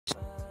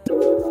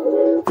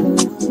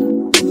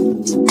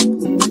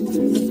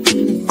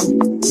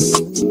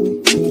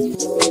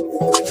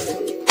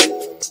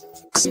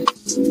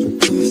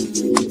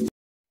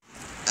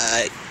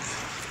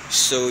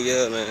So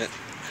yeah, man.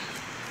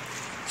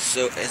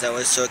 So as I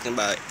was talking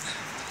about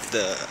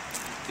the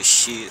the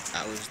shit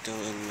I was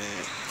doing,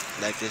 man,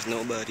 like there's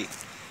nobody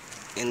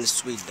in the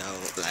street, dog.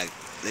 Like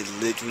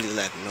literally,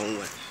 like no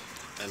one.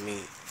 I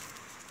mean,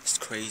 it's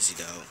crazy,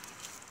 dog.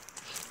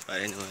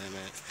 But anyway,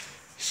 man.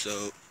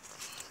 So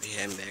we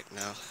heading back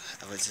now.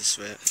 I was just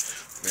went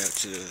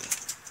to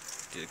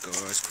the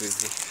garage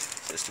quickly,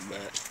 just to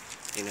buy,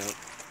 you know,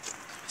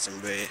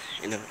 some bread,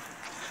 you know.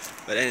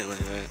 But anyway,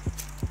 man.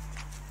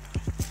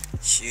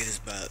 Shit is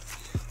about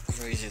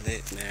crazy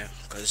lit, man.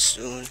 Cause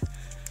soon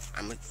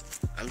I'm a,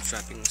 I'm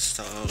dropping a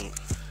song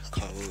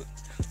called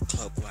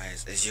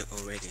Clockwise, as you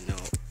already know.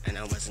 And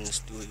I was in the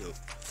studio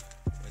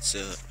with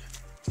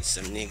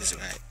some niggas,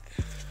 right?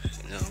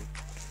 You know,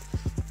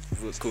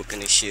 we're cooking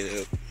this shit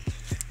up,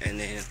 and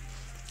then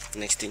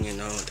next thing you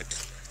know,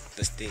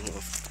 the thing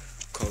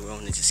of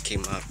Corona just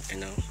came up. You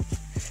know,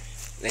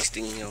 next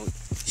thing you know,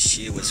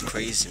 shit was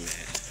crazy,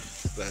 man.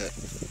 But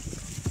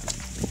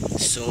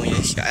so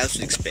yes, I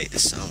also expect the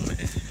song, man.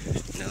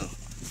 You know,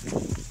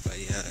 but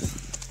yeah.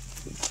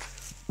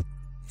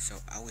 So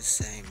I was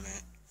saying,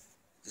 man,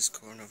 this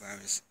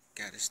coronavirus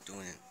got us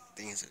doing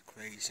things are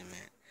crazy,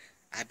 man.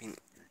 I've been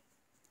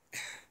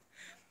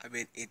I've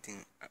been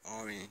eating an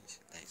orange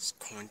like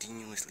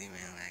continuously,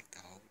 man, like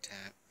the whole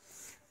time.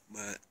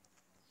 But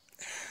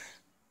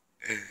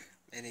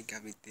then it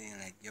got me thinking,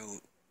 like, yo,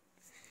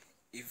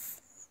 if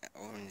an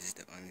orange is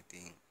the only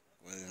thing,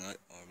 well, not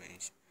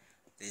orange.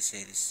 They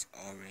say it's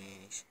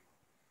orange,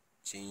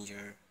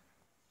 ginger,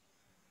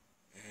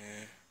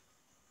 and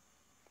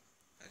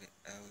what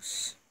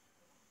else?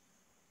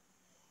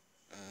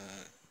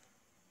 Uh,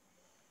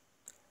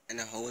 and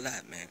a whole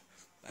lot, man.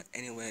 But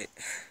anyway,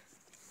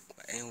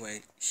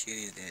 shit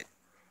is that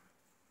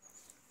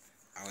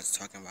I was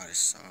talking about a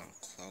song,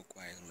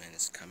 Clockwise, man,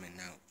 it's coming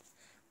out.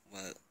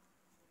 Well,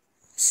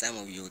 some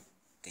of you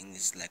think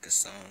it's like a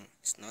song.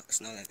 It's not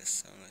like a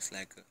song, it's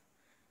like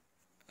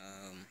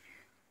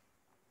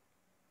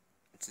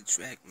it's a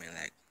track, man,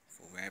 like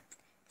for rap,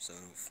 sort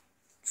of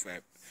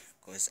rap.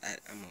 Cause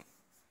I'm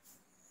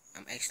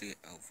actually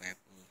a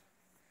rapper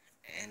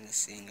and a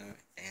singer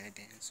and a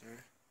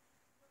dancer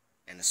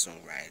and a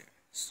songwriter.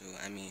 So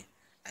I mean,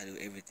 I do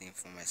everything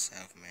for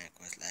myself, man.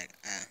 Cause like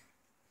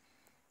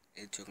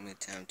it took me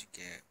time to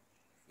get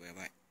where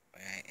I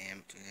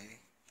am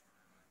today.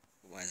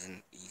 It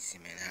wasn't easy,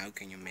 man. How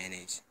can you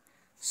manage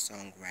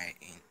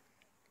songwriting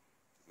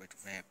with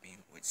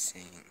rapping, with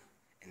singing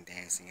and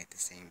dancing at the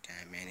same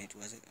time, man? It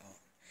wasn't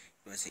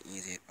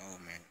easy at all,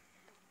 man.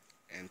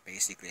 And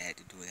basically I had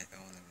to do that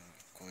all alone.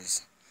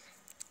 Cause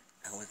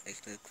I was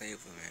actually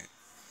clever, man.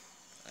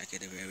 Like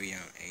at a very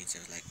young age, I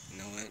was like, you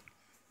know what?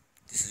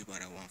 This is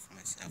what I want for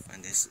myself,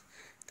 and this is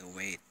the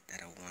way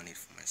that I want it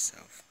for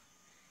myself.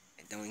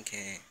 I don't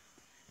care,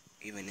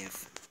 even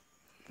if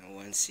no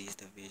one sees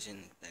the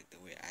vision like the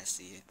way I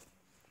see it.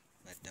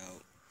 But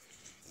though,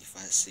 if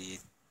I see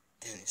it,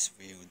 then it's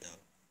real, though.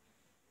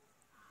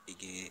 You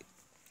get it?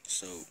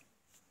 So,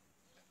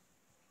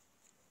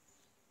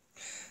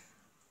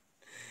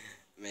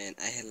 man,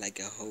 I had like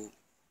a whole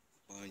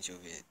bunch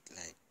of it,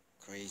 like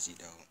crazy,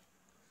 though.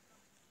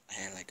 I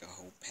had like a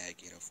whole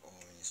packet of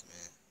orange,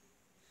 man.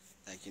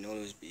 Like, you know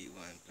those big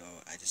ones, bro.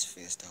 I just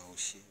finished the whole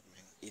shit,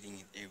 man. Eating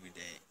it every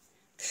day.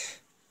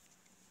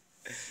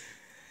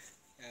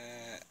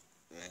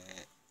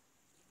 Man.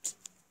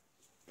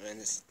 Man,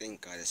 this thing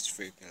got us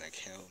freaking like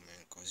hell,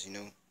 man. Cause you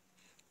know,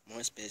 more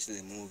especially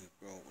the movie,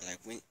 bro. Like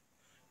when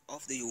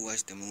after you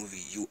watch the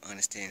movie, you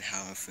understand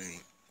how I'm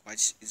feeling. What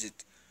is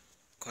it?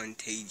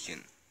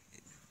 Contagion.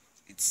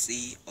 It's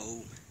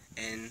CONTAGION.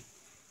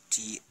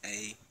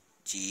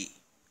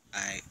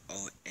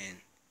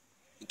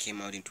 It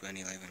came out in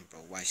 2011, bro.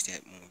 Watch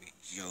that movie,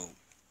 yo.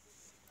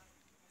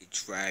 It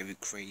drive you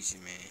crazy,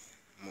 man.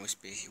 More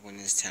especially when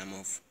it's time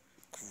of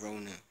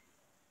Corona,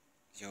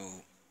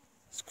 yo.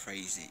 It's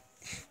crazy.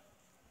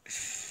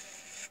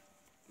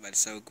 But it's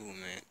so cool,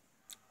 man.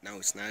 No,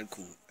 it's not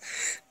cool.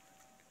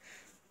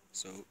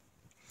 So,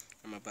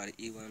 I'm about to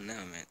eat one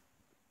now, man.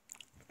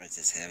 I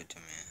just have to,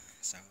 man.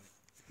 Sorry.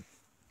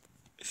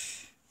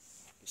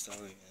 I'm sorry,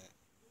 man.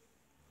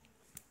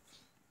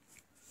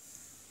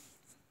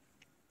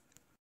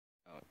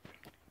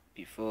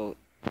 Before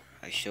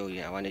I show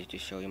you, I wanted to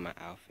show you my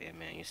outfit,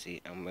 man. You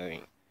see, I'm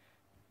wearing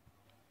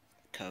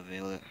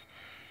CoVid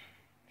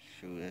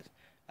shoes.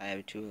 I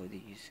have two of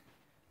these.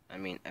 I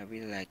mean, I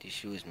really like these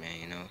shoes,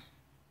 man, you know.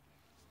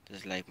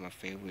 Just like my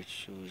favorite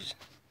shoes,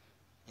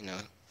 you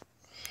know.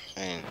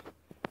 And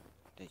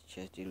the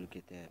chest, you look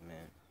at that,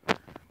 man.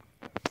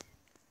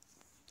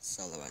 It's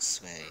all about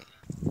swag.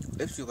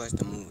 If you watch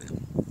the movie,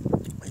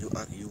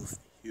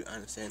 you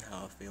understand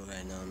how I feel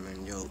right now,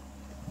 man. Yo,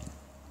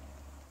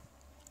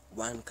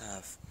 one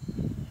calf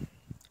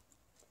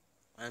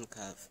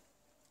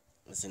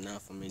was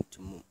enough for me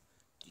to move,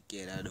 to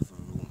get out of a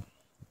room.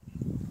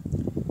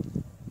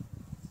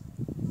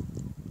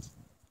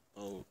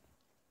 Oh,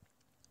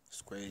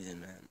 it's crazy,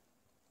 man.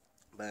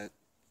 But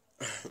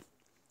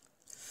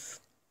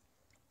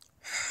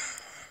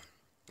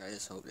I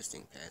just hope this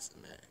thing passes,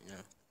 man. You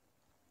know.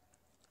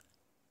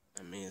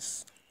 I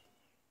miss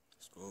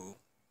school.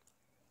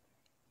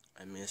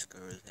 I miss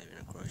girls having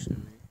a crush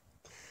on me.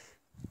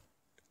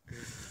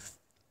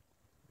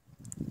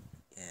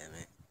 Yeah,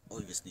 man.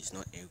 Obviously, it's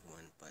not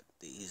everyone, but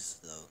there is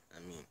though. I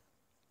mean,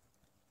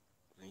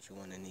 don't you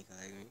want a nigga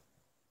like me?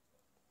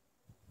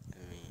 I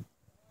mean,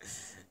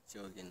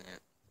 joking that.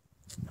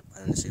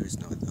 But on a serious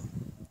note though,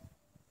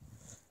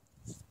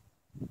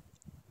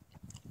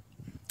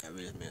 I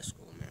really miss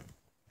school, man.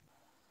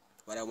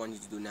 What I want you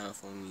to do now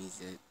for me is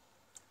that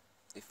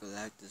if you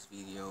like this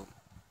video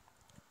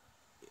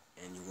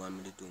and you want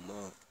me to do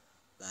more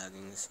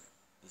vloggings,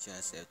 you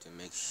just have to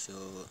make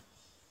sure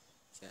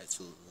that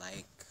you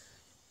like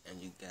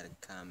and you gotta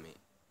comment.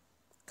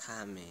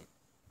 Comment.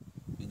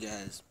 You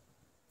guys,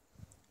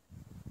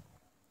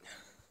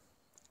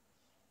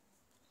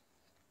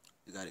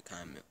 you gotta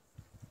comment.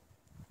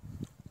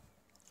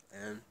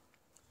 And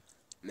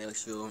make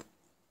sure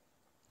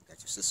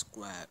that you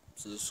subscribe.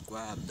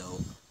 Subscribe though.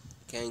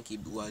 You can't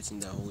keep watching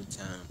the whole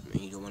time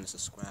and you don't want to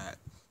subscribe.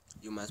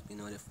 You must be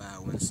notified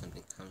when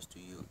something comes to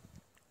you.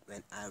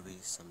 When I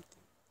read something.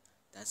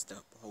 That's the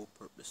whole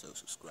purpose of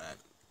subscribe.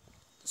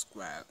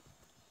 Subscribe.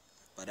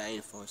 But I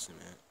ain't forcing,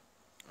 man.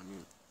 I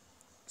mean,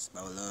 it's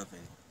about love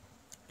and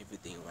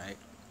everything, right?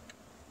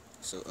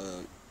 So,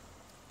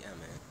 yeah,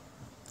 man.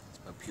 It's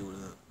my pure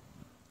love.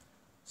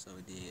 So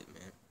we did,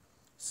 man.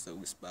 So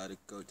we about to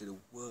go to the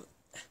world.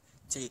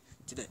 J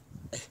to the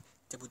A,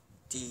 double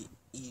D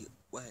E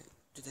Y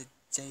to the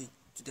J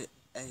to the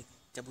A,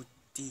 double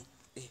D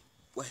E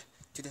Y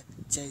to the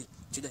J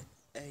to the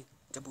A,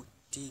 double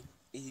D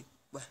E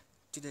Y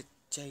to the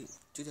J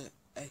to the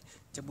A,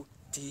 double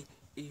D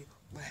E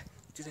Y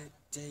to the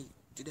J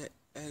to the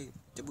A,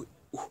 double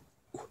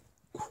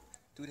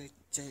to the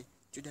J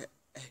to the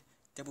A,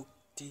 double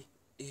D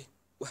E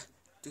Y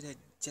to the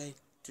J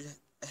to the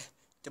A,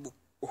 double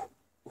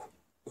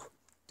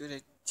to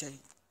the J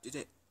to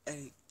the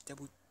A,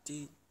 double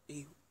D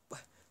E Y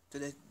to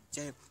the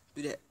J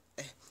to the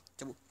A,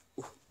 double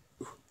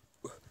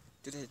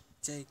to the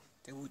J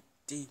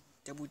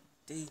double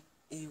D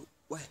E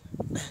Y.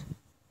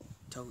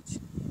 Told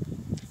you.